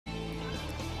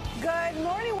Good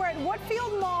morning. We're at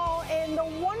Woodfield Mall in the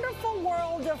wonderful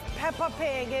world of Peppa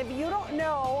Pig. If you don't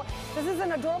know, this is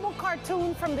an adorable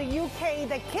cartoon from the UK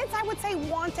that kids, I would say,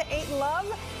 want to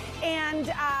love. And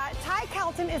Ty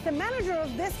Calton is the manager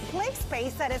of this play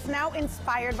space that is now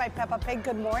inspired by Peppa Pig.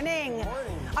 Good morning. Good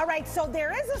morning. All right, so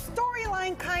there is a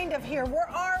storyline kind of here. Where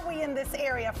are we in this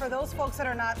area for those folks that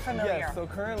are not familiar? Yes, so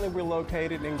currently we're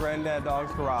located in Granddad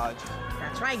Dog's garage.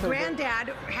 That's right. So Granddad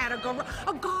had a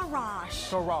garage.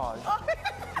 Garage.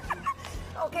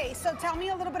 Okay, so tell me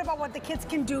a little bit about what the kids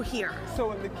can do here.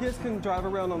 So the kids can drive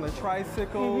around on their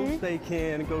tricycles. They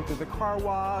can go through the car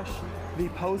wash. The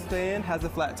post van has a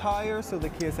flat tire, so the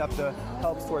kids have to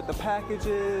help sort the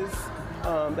packages.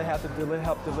 They have to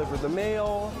help deliver the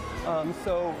mail.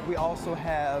 So we also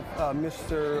have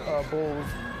Mr. Bull's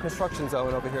construction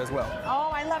zone over here as well. Oh,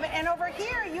 I love it. And over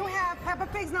here you have Peppa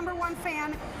Pig's #1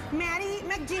 fan, Maddie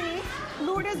McGee,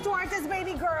 Lourdes Duarte's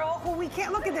baby girl, who we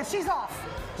can't, look at this, she's off.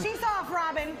 She's off,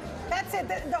 Robin. That's it,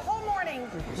 the whole morning.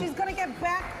 She's gonna get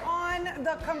back on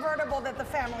the convertible that the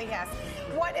family has.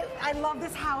 I love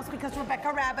this house because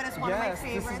Rebecca Rabbit is one of my favorites.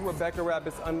 Yes, this is Rebecca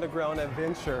Rabbit's Underground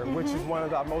Adventure, which is one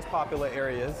of our most popular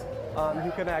areas.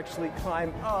 You can actually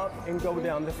climb up and go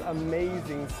down this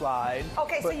amazing slide.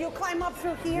 Okay, so you climb up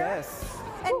through here? Yes.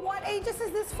 And what ages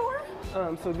is this for?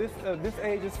 So this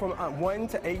age is from 1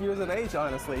 to 8 years of age,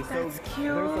 honestly. That's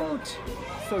cute.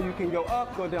 So you can go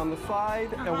up, go down the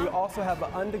slide, and we also have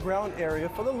an underground area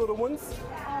for the little ones.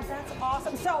 Oh, that's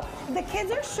awesome. So the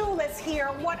kids are shoeless here.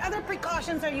 What other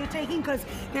precautions are you taking? Because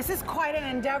this is quite an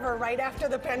endeavor right after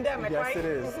the pandemic, right? Yes, it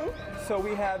is. So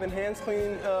we have enhanced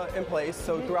cleaning in place.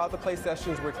 So throughout the play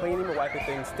sessions, we're cleaning, we're wiping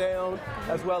things down,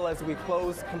 as well as we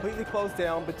completely close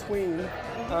down between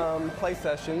play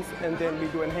sessions, and then we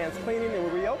do enhanced cleaning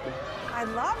and we reopen. I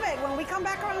love it. When we come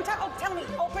back around town, tell me,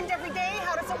 opened every day?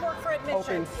 How does it work for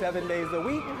admission? Open 7 days a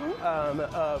week,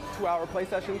 2-hour play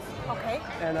sessions. Okay.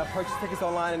 And purchase tickets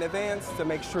online in advance to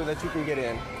make sure that you can get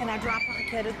in. Can I drop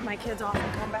my kids off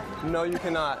and come back? No, you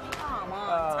cannot. Come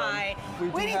on, Ty.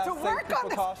 We need to work on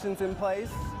this. Precautions in place.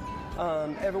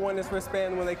 Everyone is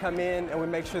wristband when they come in, and we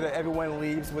make sure that everyone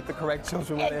leaves with the correct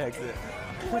children when they exit.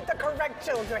 With the correct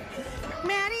children.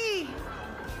 Maddie,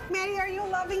 are you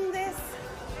loving this?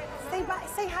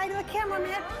 Say hi to the camera,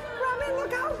 man. Robin,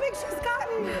 look how big she's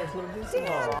gotten. Yes, look at this.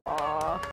 Dad. Aww.